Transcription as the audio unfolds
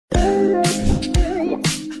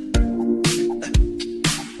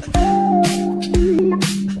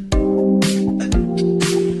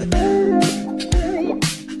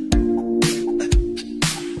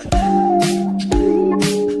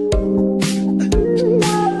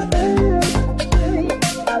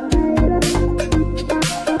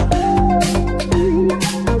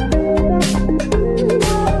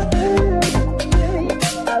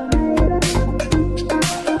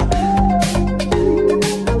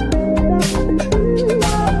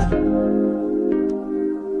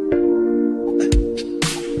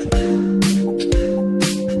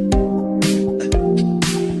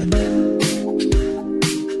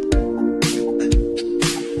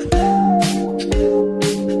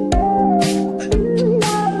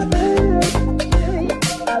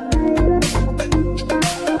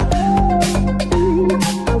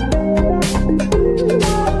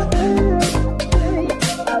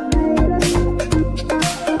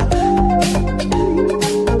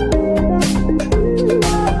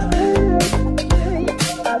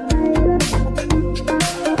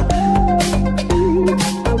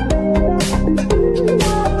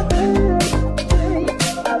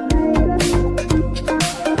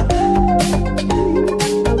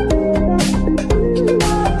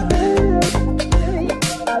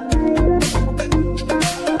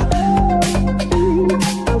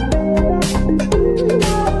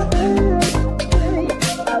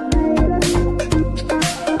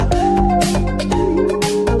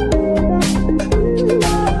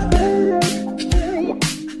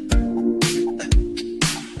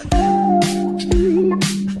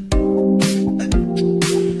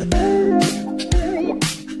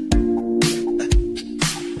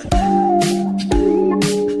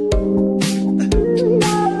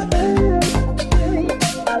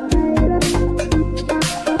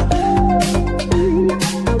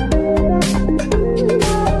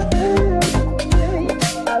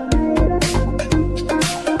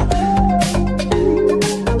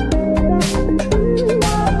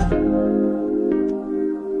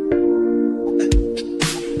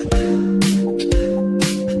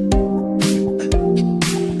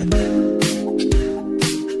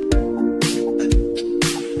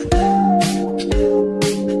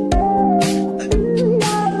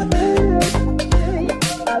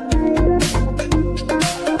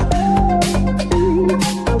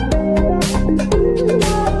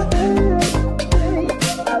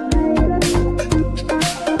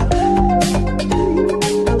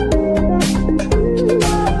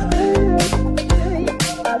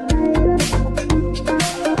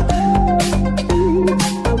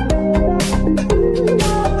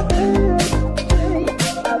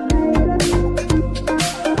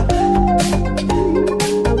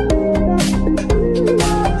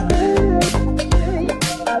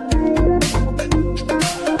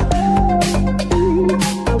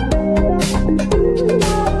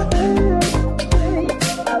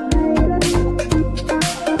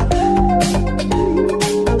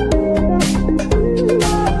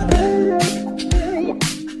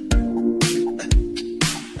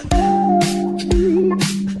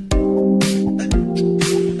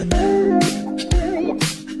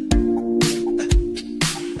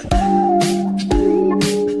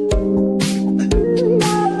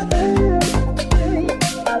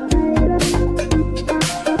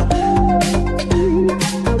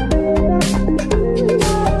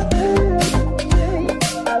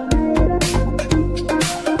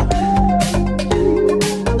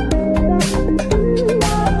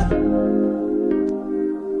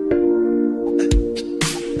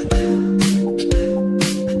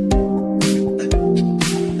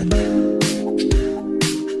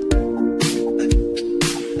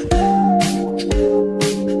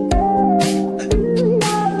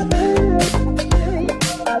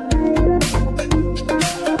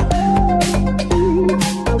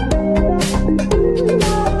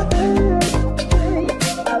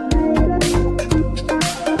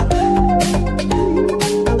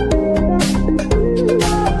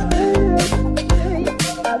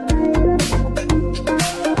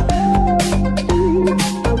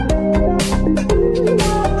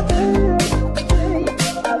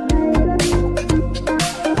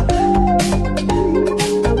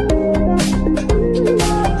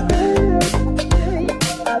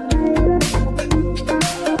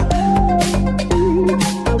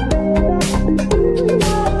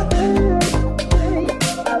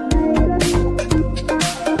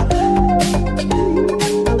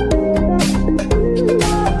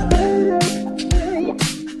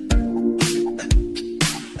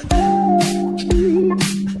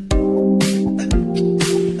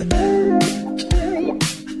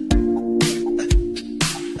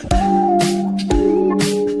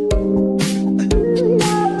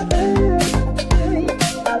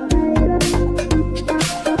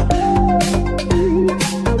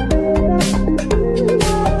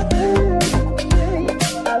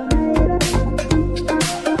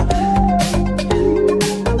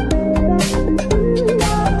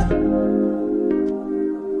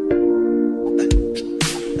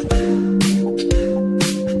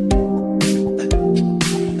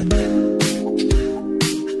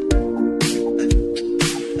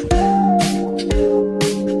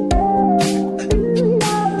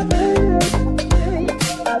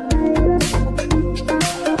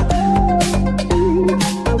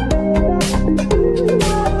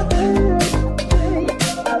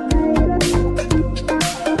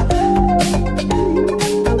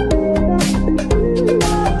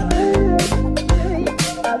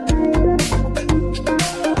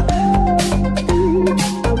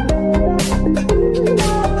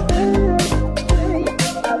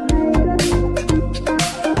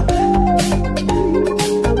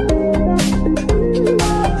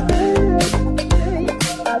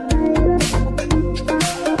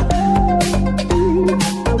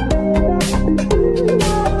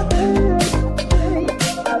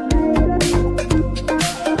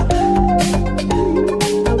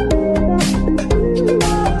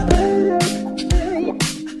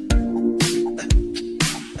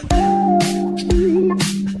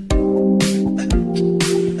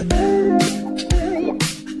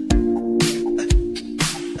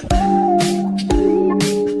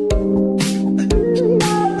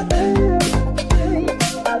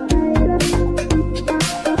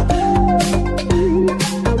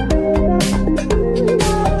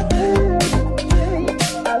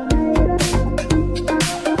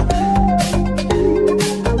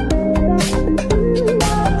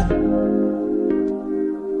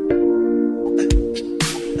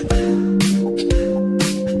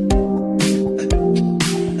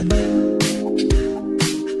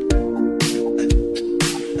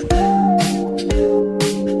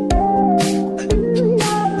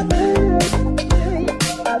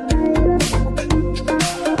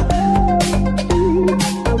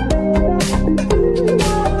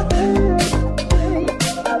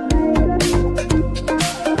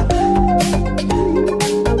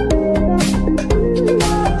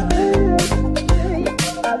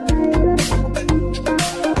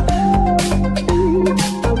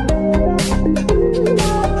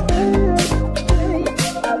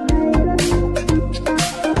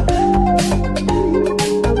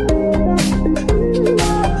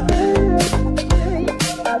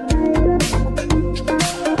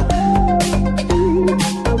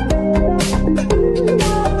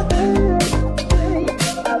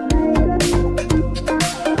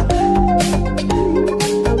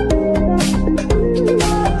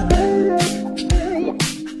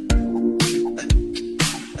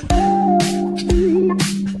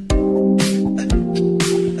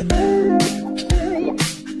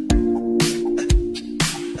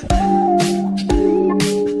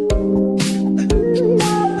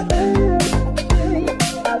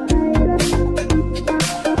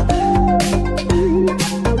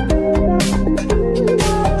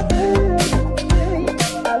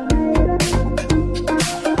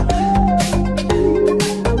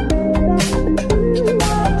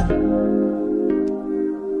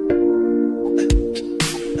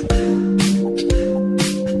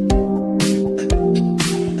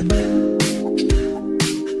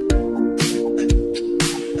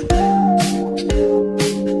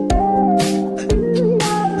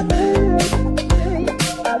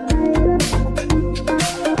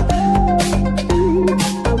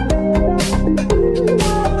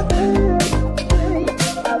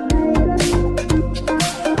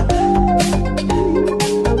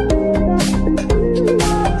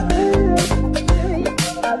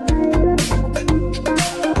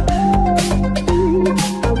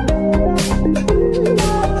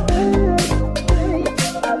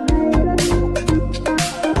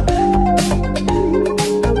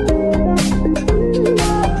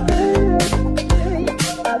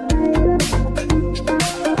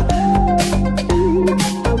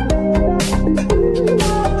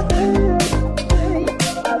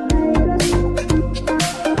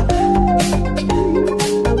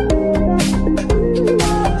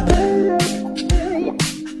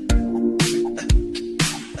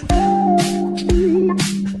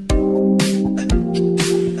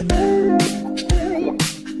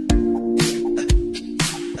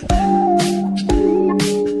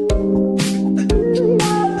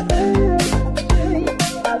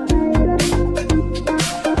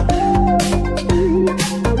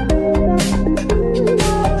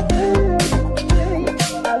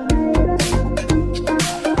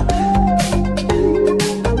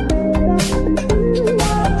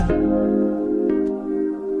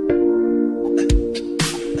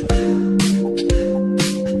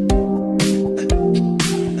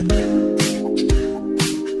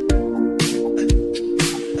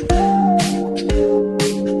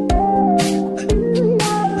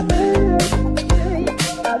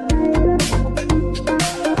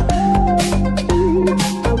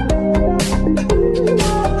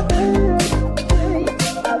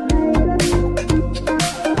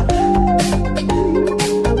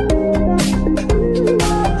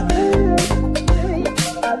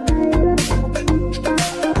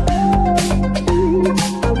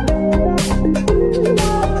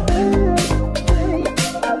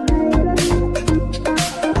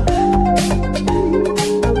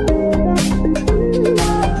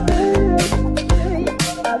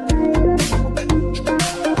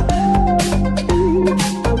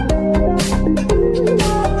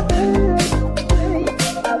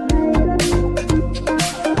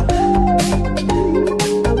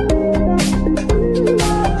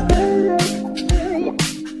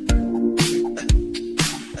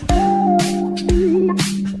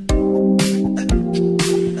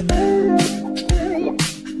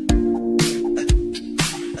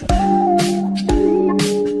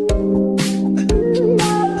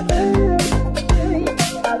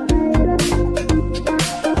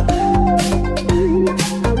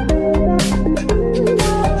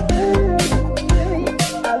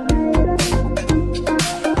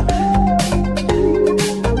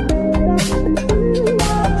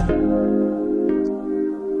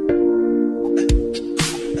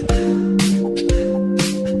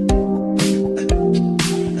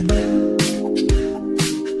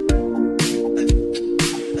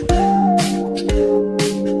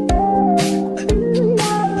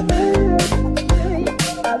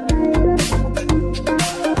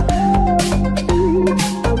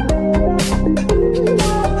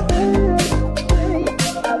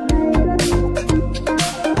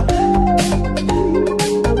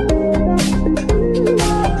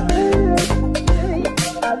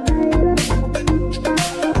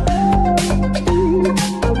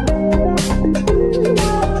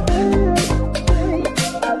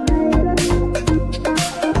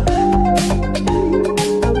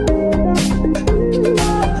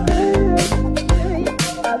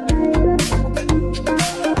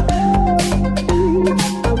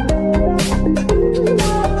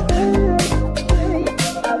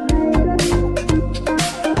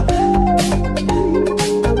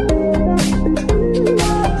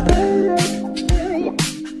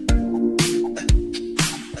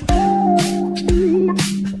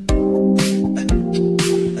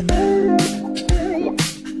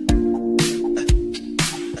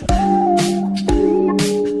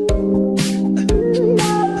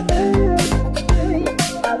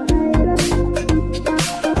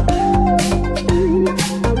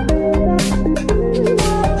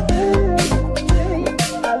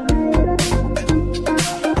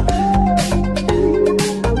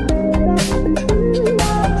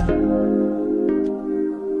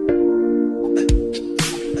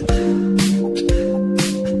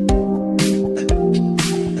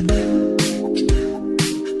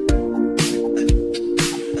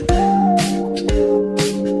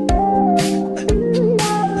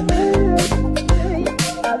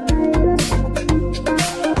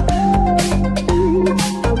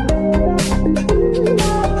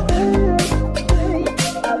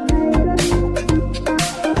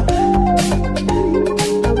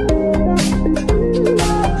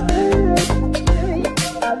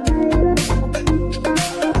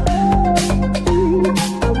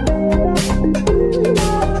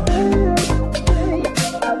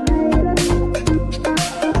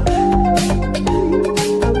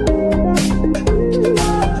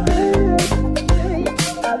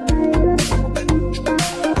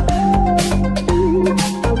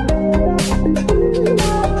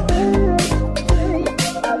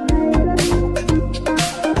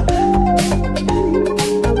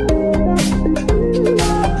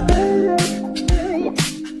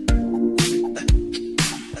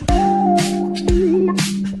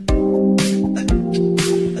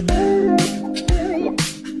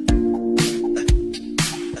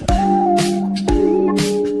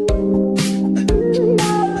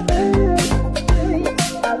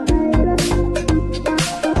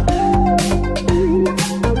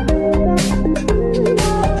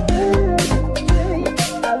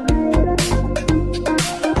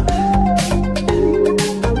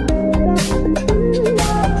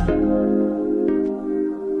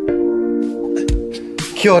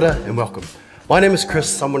Kia ora and welcome. My name is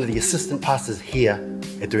Chris. I'm one of the assistant pastors here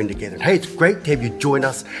at Dorinda Gathering. Hey, it's great to have you join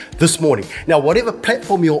us this morning. Now, whatever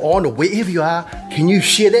platform you're on or wherever you are, can you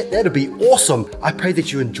share that? That'd be awesome. I pray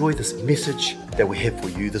that you enjoy this message that we have for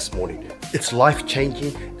you this morning. It's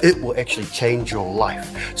life-changing. It will actually change your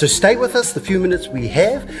life. So stay with us the few minutes we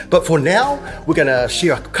have. But for now, we're going to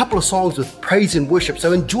share a couple of songs with praise and worship.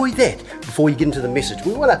 So enjoy that before you get into the message.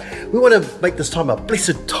 We want to make this time a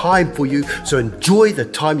blessed time for you. So enjoy the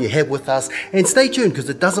time you have with us and stay tuned because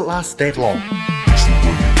it doesn't last that long.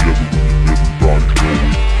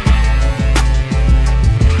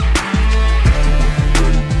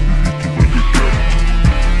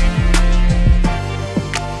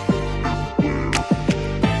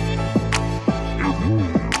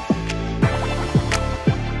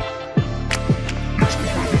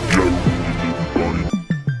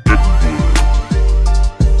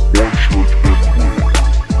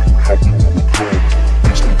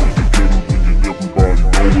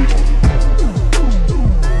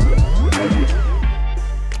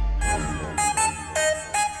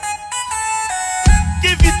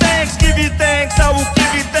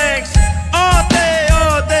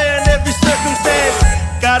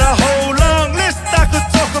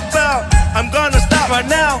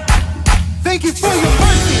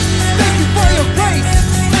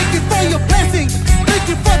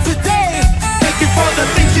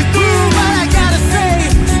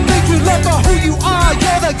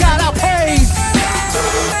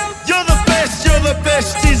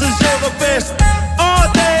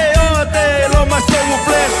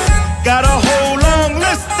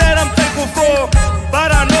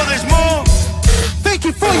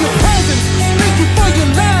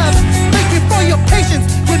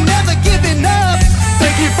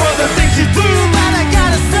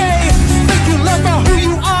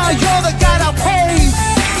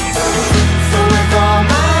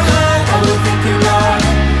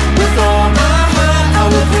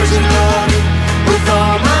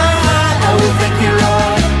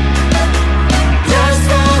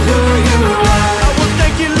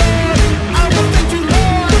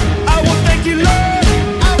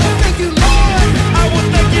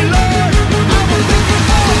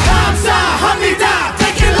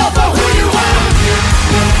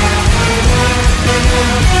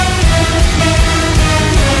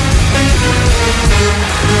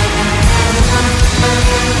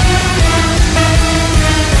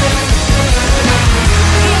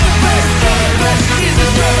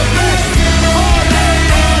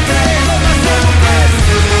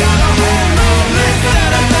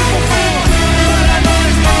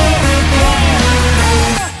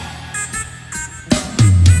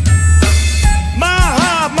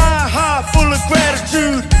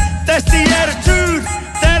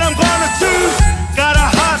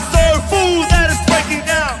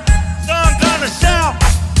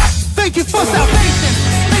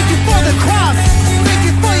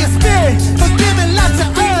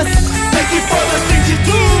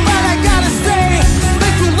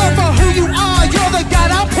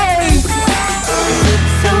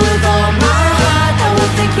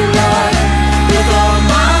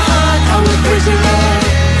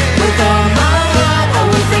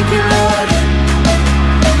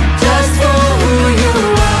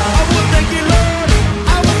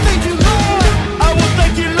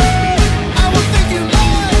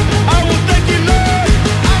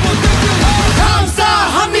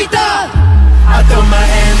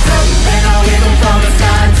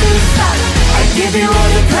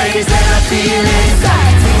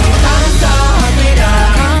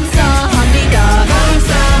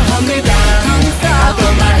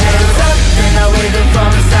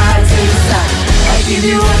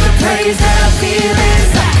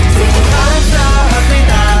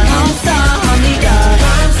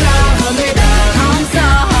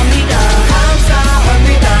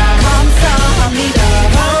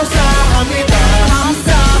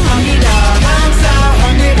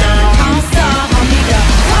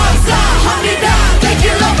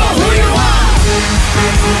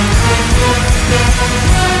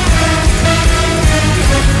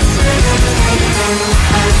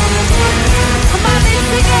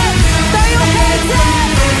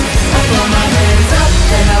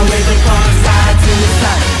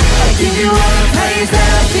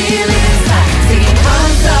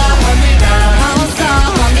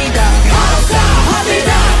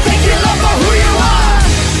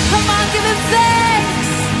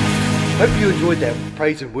 Hope you enjoyed that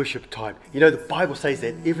praise and worship time. You know, the Bible says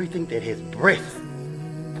that everything that has breath,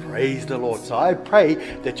 praise the Lord. So I pray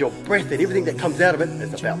that your breath and everything that comes out of it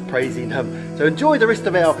is about praising Him. So enjoy the rest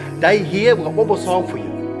of our day here. We've got one more song for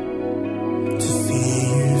you. To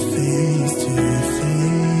see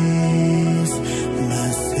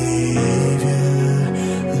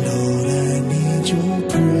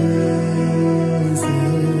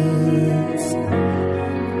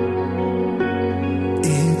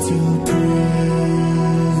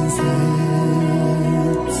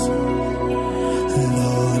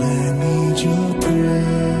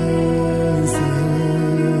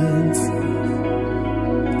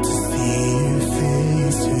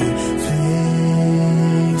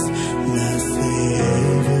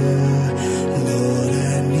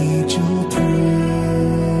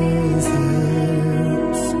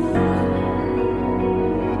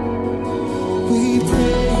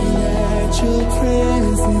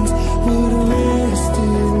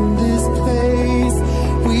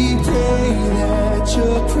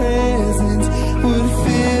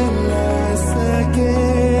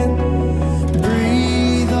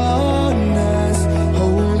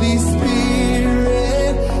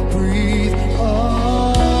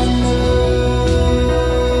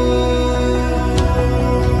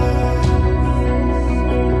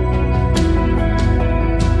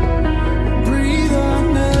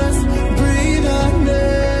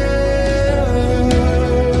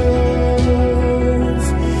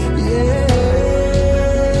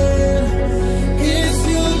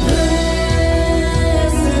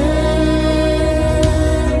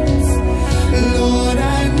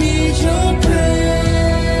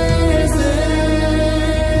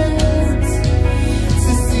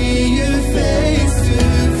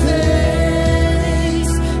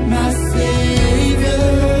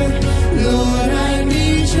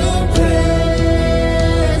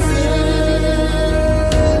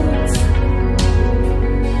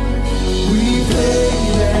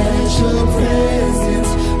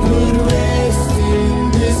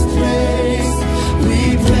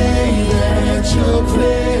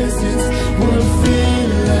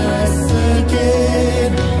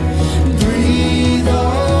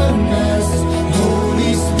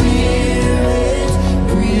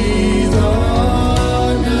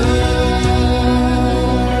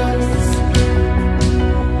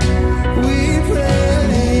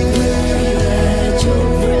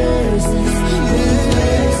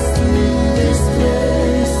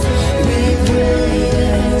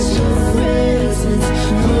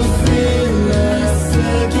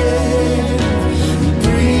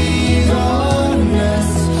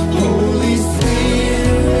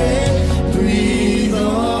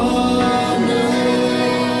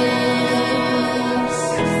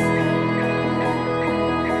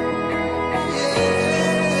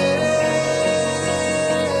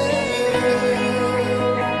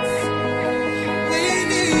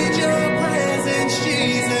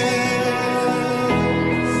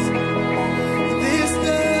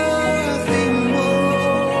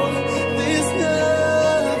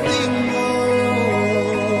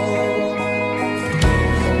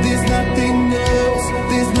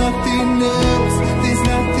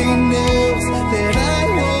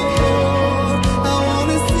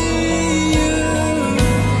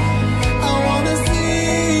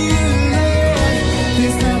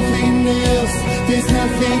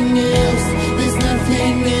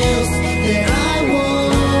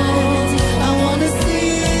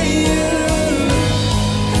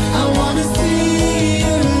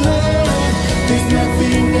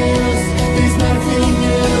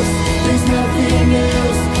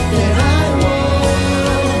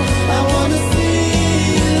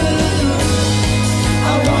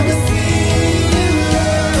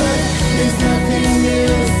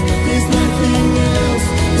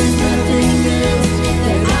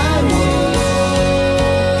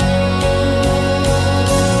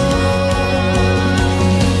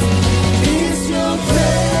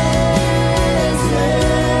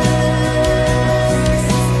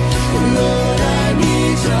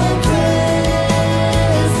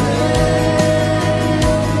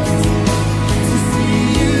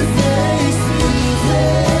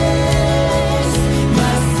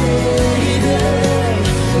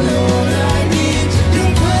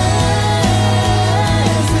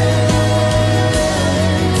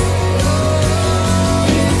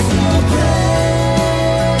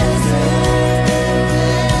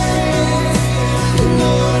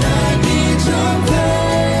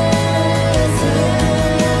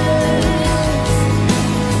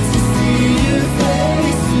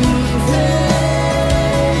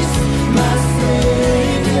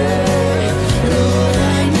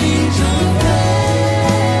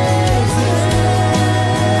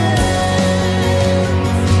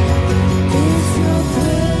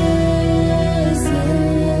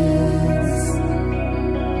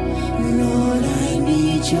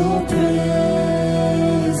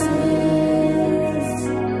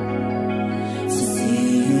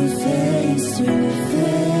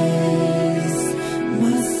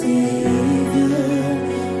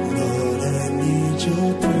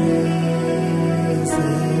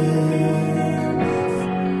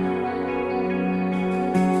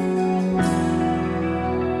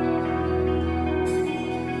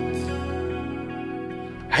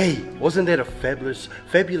Wasn't that a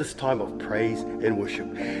fabulous time of praise and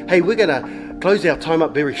worship? Hey, we're going to close our time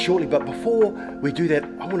up very shortly, but before we do that,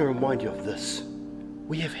 I want to remind you of this.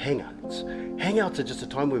 We have hangouts. Hangouts are just a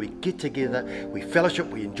time where we get together, we fellowship,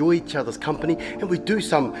 we enjoy each other's company, and we do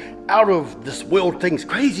some out of this world things,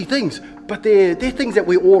 crazy things, but they're things that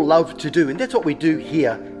we all love to do, and that's what we do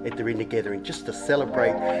here at the Renda Gathering, just to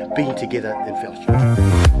celebrate being together in fellowship.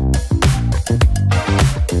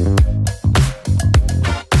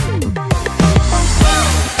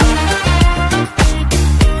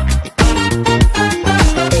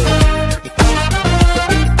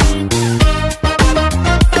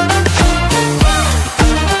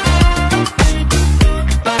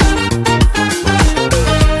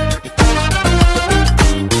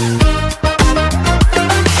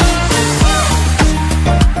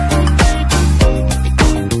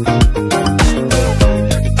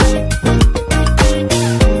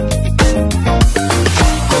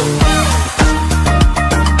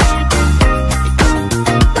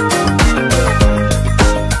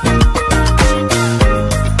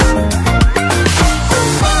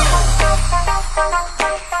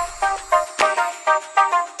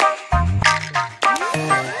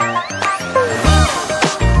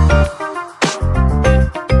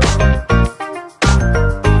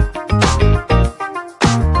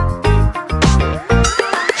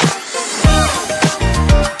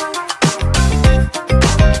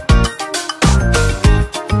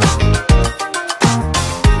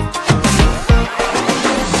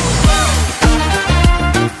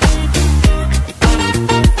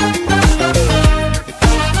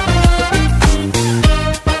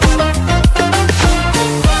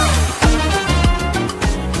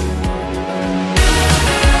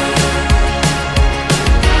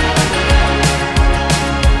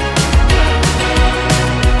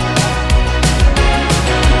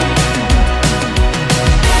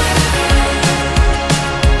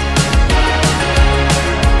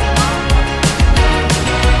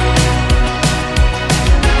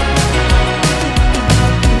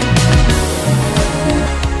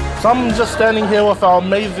 So I'm just standing here with our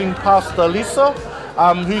amazing Pastor Lisa,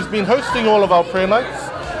 who's been hosting all of our prayer nights.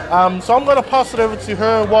 So I'm going to pass it over to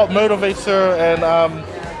her, what motivates her and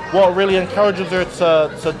what really encourages her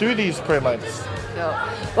to do these prayer nights.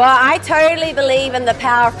 Well, I totally believe in the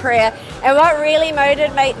power of prayer, and what really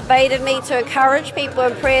motivated me to encourage people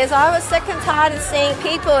in prayers, I was sick and tired of seeing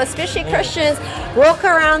people, especially Christians, walk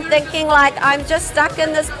around thinking like, I'm just stuck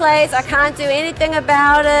in this place, I can't do anything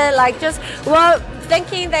about it, like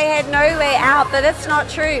thinking they had no way out, but it's not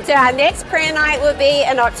true. So our next prayer night will be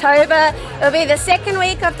in October. It'll be the second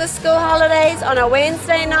week of the school holidays on a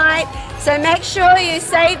Wednesday night. So make sure you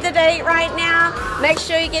save the date right now. Make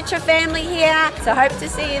sure you get your family here. So hope to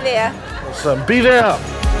see you there. Awesome. Be there.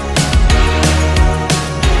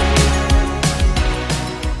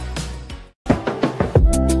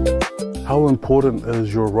 How important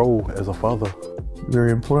is your role as a father?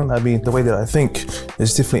 Very important. I mean, the way that I think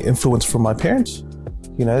is definitely influenced from my parents.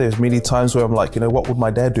 You know, there's many times where I'm like, you know, what would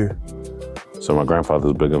my dad do? So my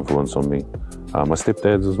grandfather's a big influence on me. My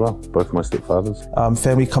stepdads as well, both my stepfathers.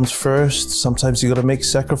 Family comes first. Sometimes you got to make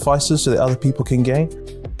sacrifices so that other people can gain.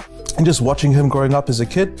 And just watching him growing up as a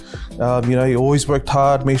kid, you know, he always worked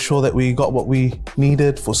hard, made sure that we got what we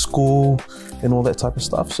needed for school and all that type of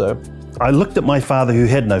stuff. So I looked at my father who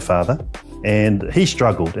had no father, and he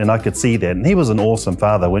struggled, and I could see that. And he was an awesome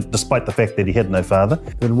father, despite the fact that he had no father.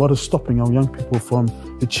 And what is stopping our young people from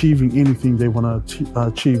achieving anything they want to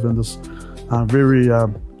achieve in this very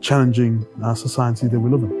challenging society that we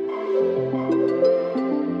live in?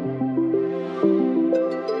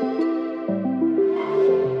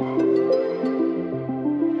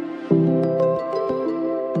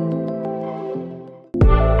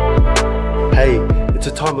 Hey, it's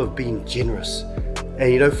a time of being generous.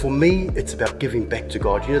 And you know, for me, it's about giving back to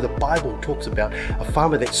God. You know, the Bible talks about a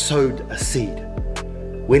farmer that sowed a seed.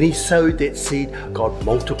 When he sowed that seed, God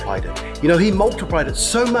multiplied it. You know, he multiplied it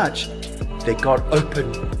so much that God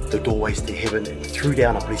opened the doorways to heaven and threw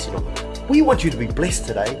down a blessing on them. We want you to be blessed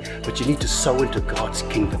today, but you need to sow into God's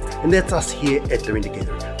kingdom. And that's us here at the Renda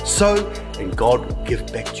Gathering. Sow, and God will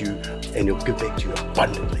give back to you, and he'll give back to you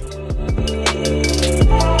abundantly.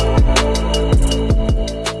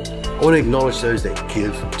 I want to acknowledge those that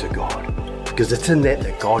give to God, because it's in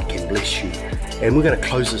that God can bless you. And we're going to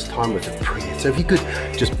close this time with a prayer. So if you could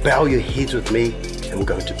just bow your heads with me, and we'll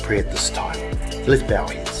go into prayer at this time. So let's bow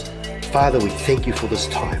our heads. Father, we thank you for this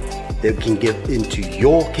time that we can give into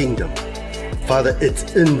your kingdom. Father,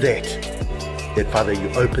 it's in that that, Father, you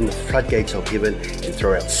open the floodgates of heaven and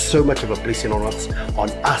throw out so much of a blessing on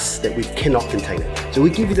us that we cannot contain it. So we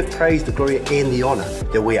give you the praise, the glory, and the honor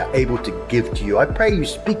that we are able to give to you. I pray you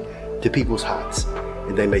speak to people's hearts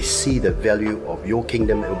and they may see the value of your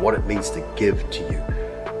kingdom and what it means to give to you.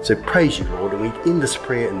 So praise you, Lord, and we end this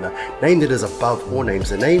prayer in the name that is above all names,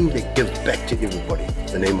 the name that gives back to everybody,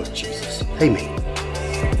 the name of Jesus. Amen.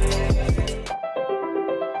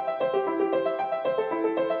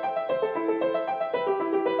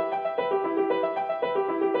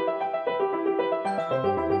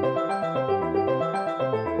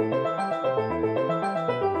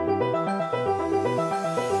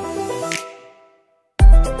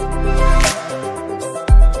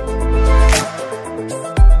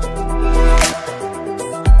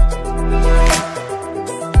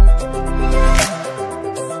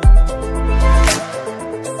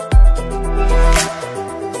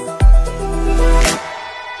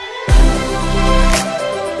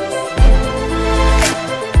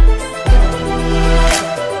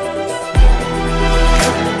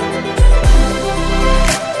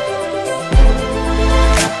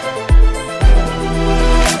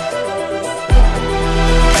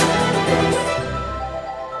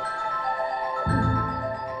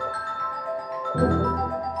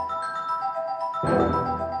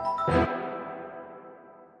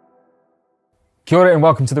 Kia ora and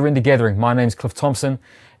welcome to the Render Gathering. My name's Cliff Thompson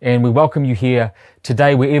and we welcome you here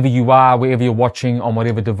today wherever you are, wherever you're watching, on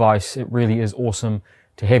whatever device. It really is awesome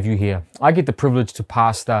to have you here. I get the privilege to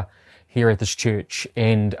pastor here at this church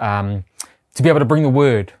and to be able to bring the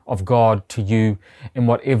word of God to you in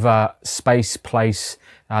whatever space, place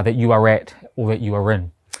that you are at or that you are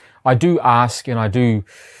in. I do ask and I do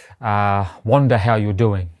wonder how you're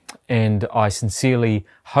doing, and I sincerely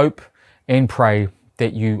hope and pray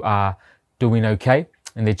that you are doing okay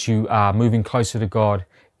and that you are moving closer to God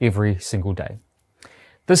every single day.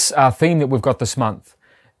 This theme that we've got this month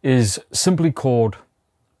is simply called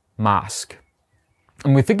mask.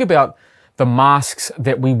 And we think about the masks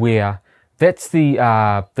that we wear. That's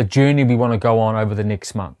the journey we want to go on over the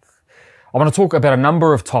next month. I want to talk about a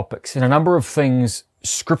number of topics and a number of things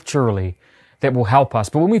scripturally that will help us.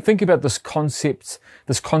 But when we think about this concept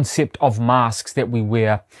of masks that we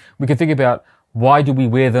wear, we can think about why do we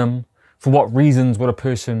wear them? For what reasons would a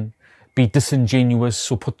person be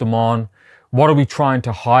disingenuous or put them on? What are we trying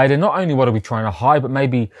to hide? And not only what are we trying to hide, but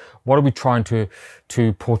maybe what are we trying to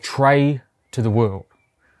portray to the world?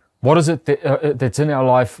 What is it that's in our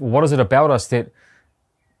life? What is it about us that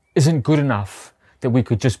isn't good enough that we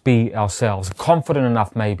could just be ourselves? Confident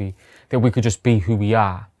enough maybe that we could just be who we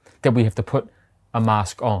are, that we have to put a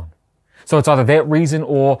mask on. So it's either that reason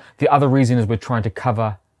or the other reason is we're trying to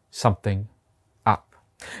cover something up.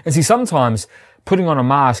 And see, sometimes putting on a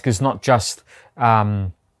mask is not just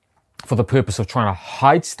for the purpose of trying to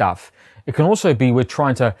hide stuff. It can also be we're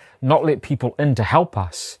trying to not let people in to help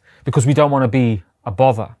us because we don't want to be a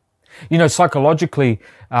bother. You know, psychologically,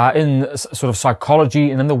 in sort of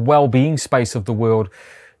psychology and in the well-being space of the world,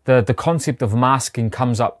 the concept of masking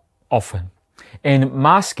comes up often. And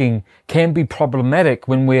masking can be problematic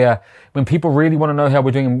when people really want to know how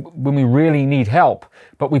we're doing, when we really need help,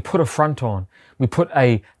 but we put a front on. We put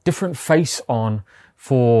a different face on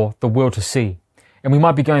for the world to see. And we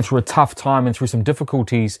might be going through a tough time and through some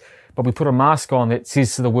difficulties, but we put a mask on that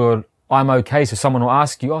says to the world, I'm okay. So someone will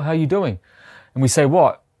ask you, oh, how are you doing? And we say,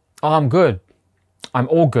 what? Oh, I'm good. I'm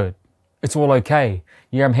all good. It's all okay.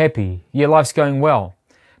 Yeah, I'm happy. Yeah, life's going well.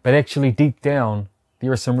 But actually deep down,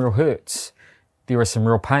 there are some real hurts. There are some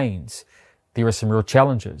real pains. There are some real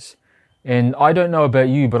challenges. And I don't know about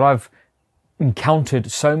you, but I've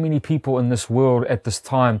encountered so many people in this world at this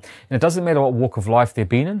time, and it doesn't matter what walk of life they've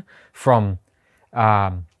been in, from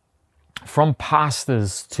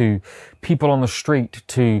pastors to people on the street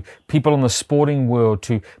to people in the sporting world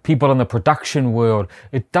to people in the production world.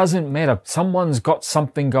 It doesn't matter. Someone's got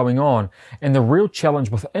something going on, and the real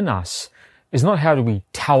challenge within us is not how do we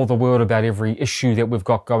tell the world about every issue that we've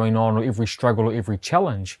got going on or every struggle or every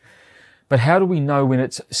challenge, but how do we know when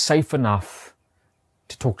it's safe enough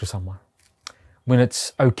to talk to someone? When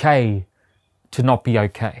it's okay to not be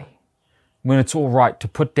okay, when it's all right to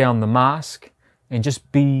put down the mask and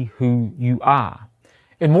just be who you are.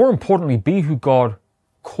 And more importantly, be who God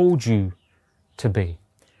called you to be.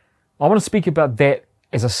 I want to speak about that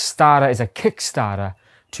as a starter, as a kickstarter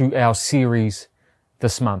to our series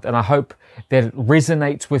this month. And I hope that it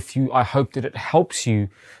resonates with you. I hope that it helps you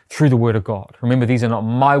through the Word of God. Remember, these are not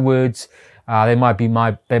my words. They may be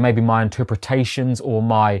my interpretations or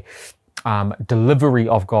my delivery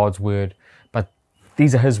of God's word, but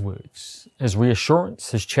these are His words, His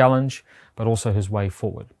reassurance, His challenge, but also His way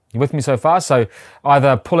forward. You with me so far? So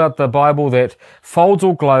either pull out the Bible that folds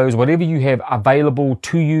or glows, whatever you have available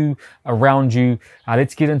to you, around you.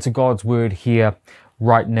 Let's get into God's word here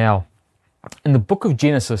right now. In the book of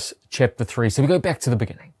Genesis, chapter 3, so we go back to the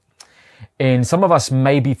beginning. And some of us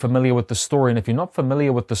may be familiar with the story. And if you're not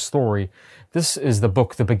familiar with the story, this is the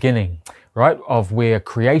book, the beginning, right? Of where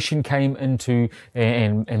creation came into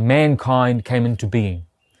and mankind came into being.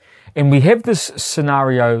 And we have this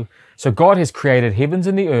scenario. So God has created heavens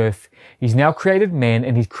and the earth. He's now created man,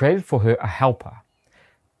 and he's created for her a helper.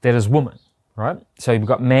 That is woman, right? So you've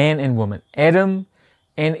got man and woman, Adam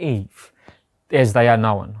and Eve, as they are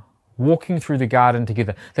known, walking through the garden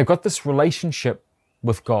together. They've got this relationship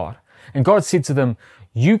with God. And God said to them,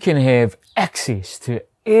 you can have access to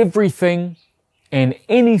everything and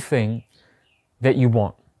anything that you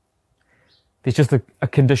want. There's just a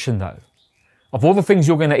condition though. Of all the things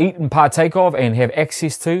you're going to eat and partake of and have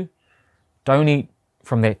access to, don't eat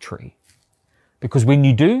from that tree. Because when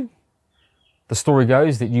you do, the story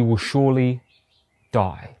goes that you will surely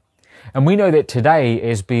die. And we know that today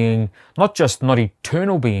as being not just not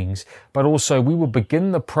eternal beings, but also we will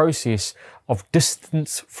begin the process of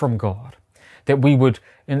distance from God. That we would,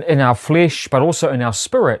 in our flesh, but also in our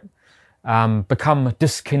spirit, become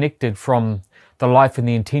disconnected from the life and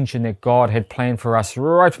the intention that God had planned for us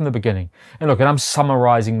right from the beginning. And look, and I'm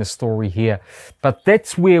summarizing the story here, but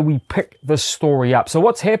that's where we pick this story up. So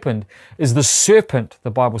what's happened is the serpent, the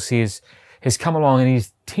Bible says, has come along and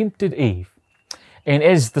he's tempted Eve. And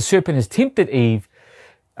as the serpent has tempted Eve,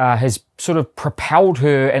 has sort of propelled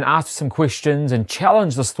her and asked some questions and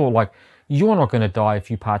challenged this thought like, you're not going to die if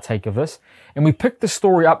you partake of this. And we pick the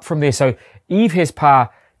story up from there. So Eve has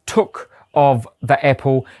partook of the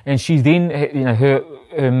apple, and she then,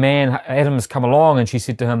 her man Adam has come along, and she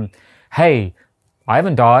said to him, hey, I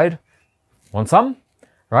haven't died, want some?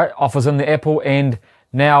 Right? Offers him the apple, and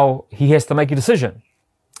now he has to make a decision.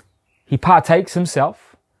 He partakes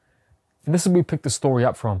himself, and this is where we pick the story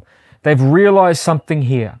up from. They've realized something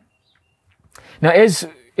here. Now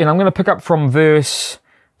and I'm going to pick up from verse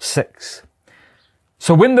 6.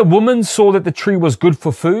 So when the woman saw that the tree was good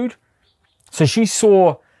for food, so she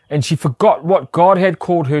saw and she forgot what God had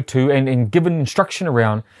called her to and given instruction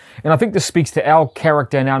around. And I think this speaks to our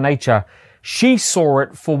character and our nature. She saw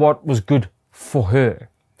it for what was good for her.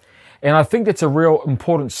 And I think that's a real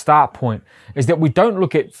important start point, is that we don't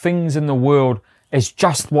look at things in the world as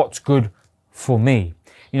just what's good for me.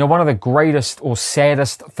 You know, one of the greatest or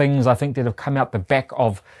saddest things I think that have come out the back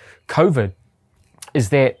of COVID is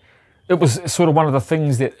that it was sort of one of the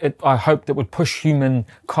things that I hoped that would push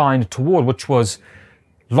humankind toward, which was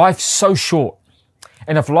life's so short.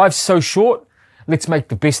 And if life's so short, let's make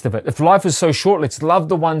the best of it. If life is so short, let's love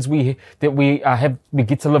the ones we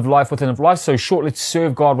get to live life with. And if life's so short, let's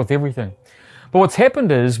serve God with everything. But what's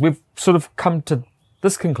happened is we've sort of come to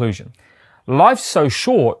this conclusion. Life's so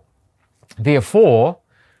short, therefore,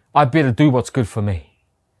 I better do what's good for me.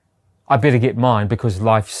 I better get mine because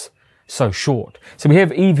life's so short. So we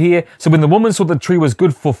have Eve here. So when the woman saw the tree was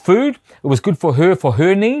good for food, it was good for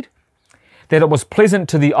her need, that it was pleasant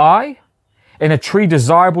to the eye, and a tree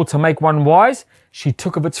desirable to make one wise, she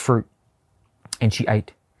took of its fruit, and she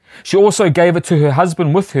ate. She also gave it to her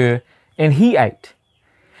husband with her, and he ate.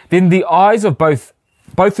 Then the eyes of both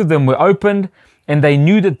of them were opened, and they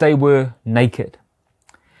knew that they were naked.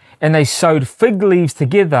 And they sewed fig leaves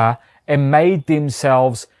together and made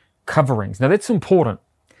themselves coverings. Now that's important,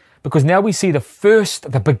 because now we see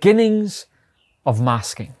the beginnings of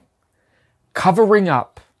masking, covering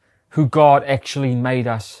up who God actually made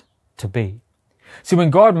us to be. See, when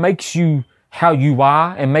God makes you how you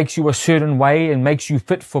are and makes you a certain way and makes you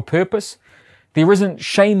fit for purpose, there isn't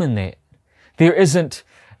shame in that. There isn't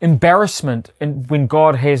embarrassment when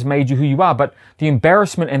God has made you who you are, but the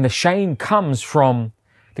embarrassment and the shame comes from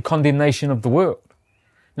the condemnation of the world.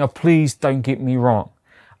 Now, please don't get me wrong.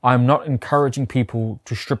 I'm not encouraging people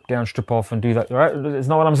to strip down, strip off and do that, right? That's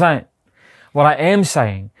not what I'm saying. What I am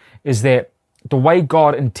saying is that the way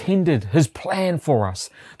God intended his plan for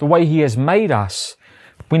us, the way he has made us,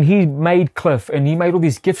 when he made Cliff and he made all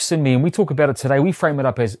these gifts in me, and we talk about it today, we frame it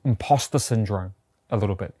up as imposter syndrome a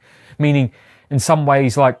little bit. Meaning in some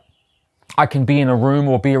ways, like I can be in a room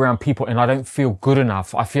or be around people and I don't feel good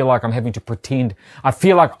enough. I feel like I'm having to pretend. I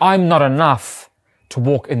feel like I'm not enough to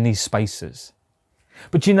walk in these spaces.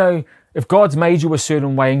 But you know, if God's made you a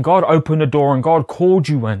certain way and God opened a door and God called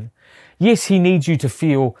you in, yes, he needs you to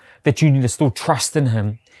feel that you need to still trust in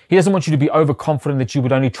him. He doesn't want you to be overconfident that you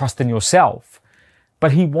would only trust in yourself.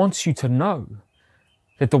 But he wants you to know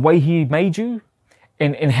that the way he made you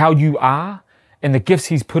and how you are and the gifts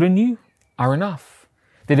he's put in you are enough.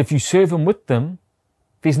 That if you serve him with them,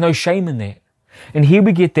 There's no shame in that. And here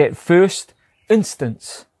we get that first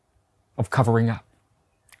instance of covering up,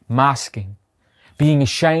 masking, being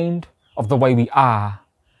ashamed of the way we are,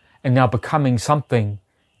 and now becoming something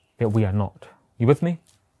that we are not. You with me?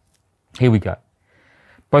 Here we go.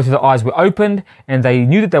 Both of their eyes were opened, and they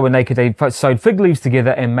knew that they were naked. They sewed fig leaves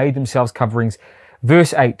together and made themselves coverings.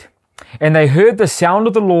 Verse 8, and they heard the sound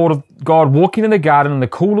of the Lord God walking in the garden in the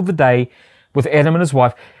cool of the day with Adam and his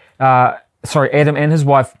wife,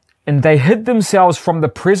 and they hid themselves from the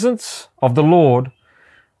presence of the Lord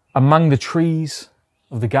among the trees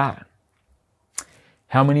of the garden.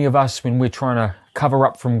 How many of us, when we're trying to cover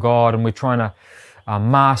up from God and we're trying to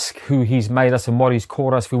mask who He's made us and what He's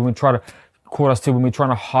called us, when we're trying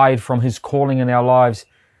to hide from His calling in our lives,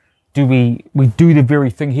 we do the very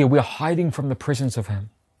thing here. We're hiding from the presence of Him,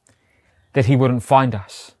 that He wouldn't find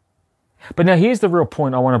us. But now here's the real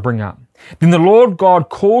point I want to bring up. Then the Lord God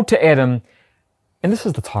called to Adam, and this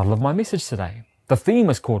is the title of my message today. The theme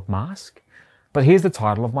is called Mask, but here's the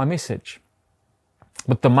title of my message.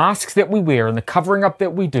 With the masks that we wear and the covering up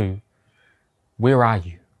that we do, where are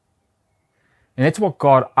you? And that's what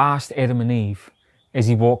God asked Adam and Eve as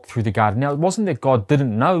He walked through the garden. Now, it wasn't that God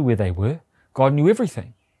didn't know where they were. God knew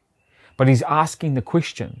everything. But He's asking the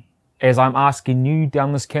question, as I'm asking you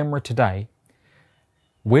down this camera today,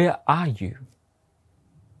 where are you?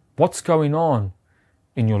 What's going on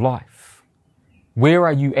in your life? Where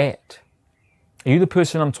are you at? Are you the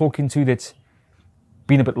person I'm talking to that's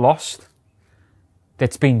been a bit lost?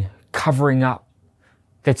 That's been covering up?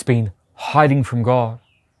 That's been hiding from God?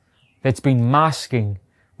 That's been masking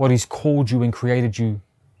what He's called you and created you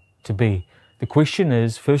to be? The question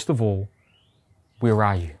is, first of all, where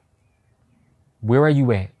are you? Where are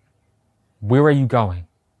you at? Where are you going?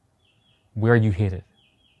 Where are you headed?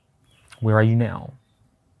 Where are you now?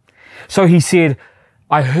 So He said,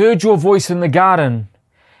 I heard your voice in the garden,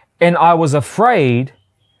 and I was afraid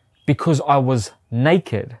because I was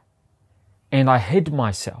naked, and I hid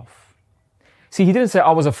myself. See, He didn't say,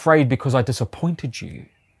 I was afraid because I disappointed you.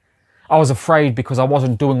 I was afraid because I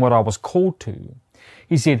wasn't doing what I was called to.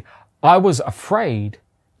 He said, I was afraid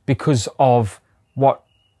because of what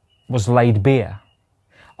was laid bare.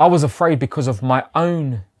 I was afraid because of my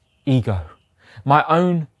own ego, my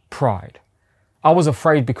own pride. I was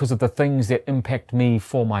afraid because of the things that impact me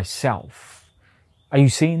for myself. Are you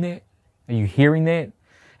seeing that? Are you hearing that?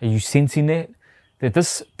 Are you sensing that? That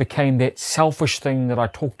this became that selfish thing that I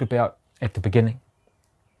talked about at the beginning.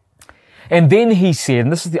 And then He said,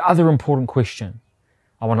 and this is the other important question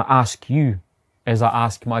I want to ask you as I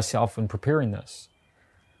ask myself in preparing this.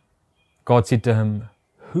 God said to him,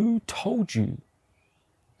 who told you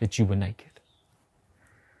that you were naked?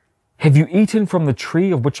 Have you eaten from the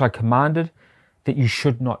tree of which I commanded that you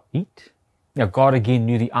should not eat? Now, God again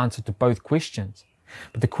knew the answer to both questions.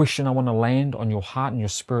 But the question I want to land on your heart and your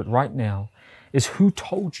spirit right now is, who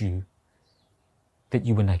told you that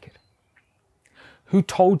you were naked? Who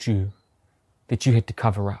told you that you had to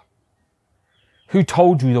cover up? Who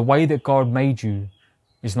told you the way that God made you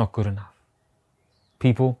is not good enough?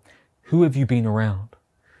 People, who have you been around?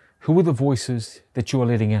 Who are the voices that you are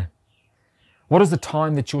letting in? What is the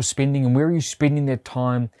time that you're spending, and where are you spending that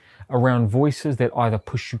time around voices that either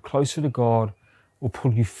push you closer to God or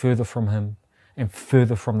pull you further from Him and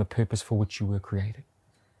further from the purpose for which you were created?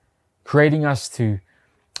 Creating us to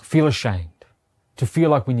feel ashamed, to feel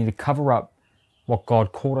like we need to cover up what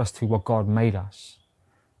God called us to, what God made us.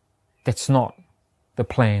 That's not the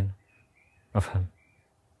plan of Him.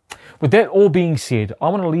 With that all being said, I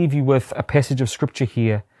want to leave you with a passage of Scripture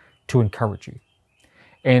here to encourage you.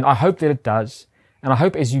 And I hope that it does. And I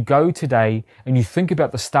hope as you go today and you think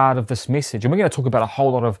about the start of this message, and we're going to talk about a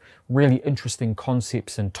whole lot of really interesting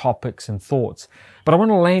concepts and topics and thoughts, but I want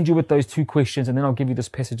to land you with those two questions, and then I'll give you this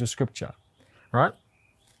passage of Scripture, right?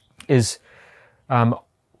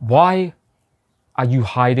 Why are you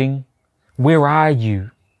hiding? Where are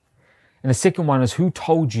you? And the second one is, who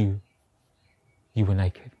told you you were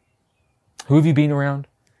naked? Who have you been around?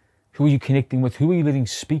 Who are you connecting with? Who are you letting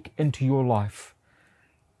speak into your life?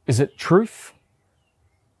 Is it truth,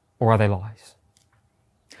 or are they lies?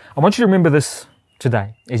 I want you to remember this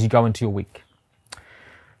today as you go into your week.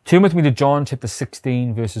 Turn with me to John chapter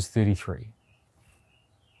 16, verses 33.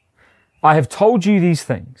 I have told you these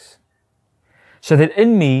things so that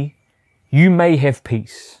in me you may have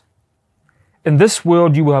peace. In this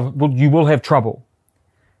world you will have trouble,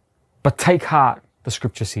 but take heart, the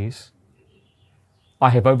Scripture says. I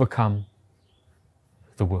have overcome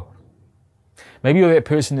the world. Maybe you're that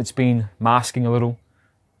person that's been masking a little,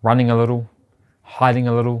 running a little, hiding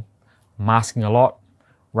a little, masking a lot,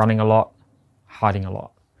 running a lot, hiding a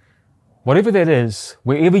lot. Whatever that is,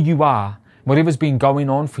 wherever you are, whatever's been going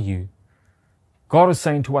on for you, God is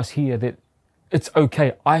saying to us here that it's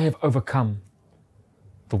okay. I have overcome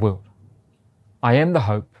the world. I am the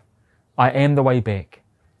hope. I am the way back.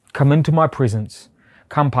 Come into my presence.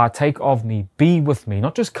 Come partake of me. Be with me.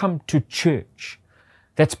 Not just come to church.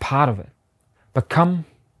 That's part of it. But come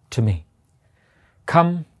to me.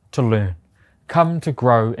 Come to learn. Come to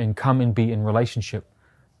grow and come and be in relationship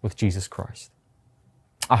with Jesus Christ.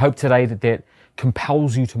 I hope today that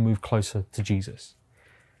compels you to move closer to Jesus.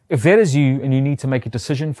 If that is you and you need to make a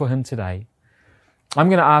decision for Him today, I'm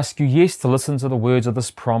going to ask you, yes, to listen to the words of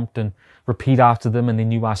this prompt and repeat after them, and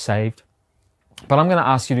then you are saved. But I'm going to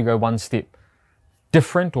ask you to go one step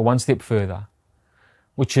different or one step further,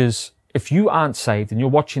 which is, if you aren't saved and you're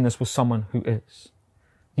watching this with someone who is,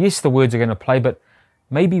 yes, the words are going to play, but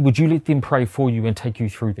maybe would you let them pray for you and take you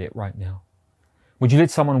through that right now? Would you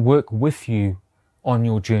let someone work with you on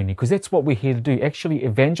your journey? Because that's what we're here to do, actually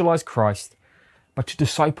evangelize Christ, but to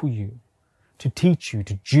disciple you, to teach you,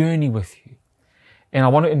 to journey with you. And I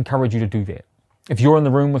want to encourage you to do that. If you're in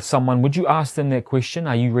the room with someone, would you ask them that question?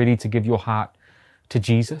 Are you ready to give your heart to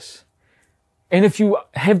Jesus? And if you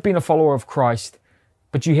have been a follower of Christ,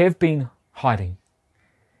 but you have been hiding,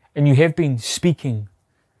 and you have been speaking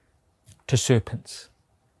to serpents,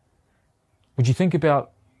 would you think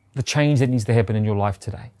about the change that needs to happen in your life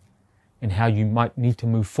today and how you might need to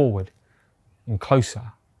move forward and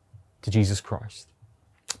closer to Jesus Christ?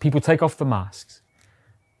 People, take off the masks.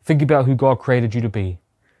 Think about who God created you to be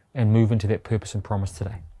and move into that purpose and promise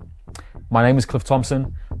today. My name is Cliff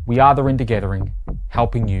Thompson. We are the Render Gathering,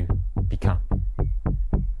 helping you become.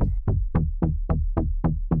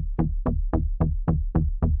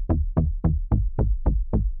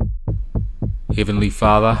 Heavenly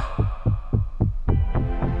Father,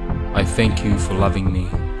 I thank you for loving me.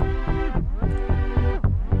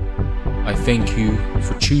 I thank you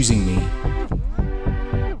for choosing me.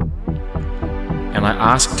 And I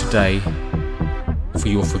ask today for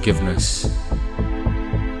your forgiveness.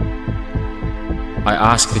 I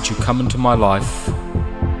ask that you come into my life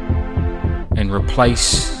and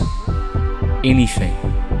replace anything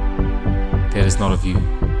that is not of you.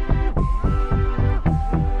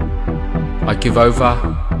 I give over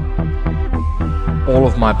all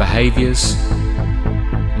of my behaviors,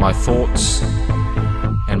 my thoughts,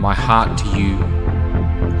 and my heart to you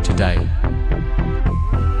today.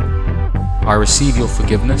 I receive your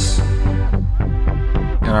forgiveness,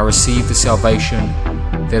 and I receive the salvation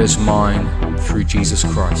that is mine through Jesus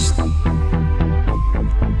Christ.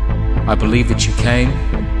 I believe that you came.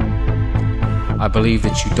 I believe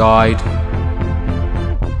that you died.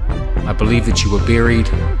 I believe that you were buried.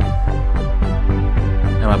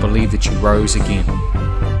 And I believe that you rose again.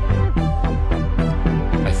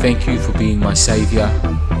 I thank you for being my Savior.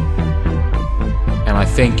 And I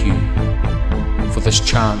thank you for this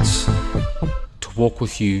chance to walk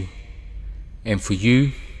with you and for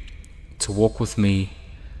you to walk with me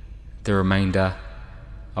the remainder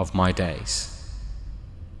of my days.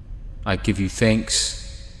 I give you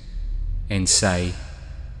thanks and say,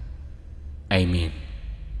 Amen.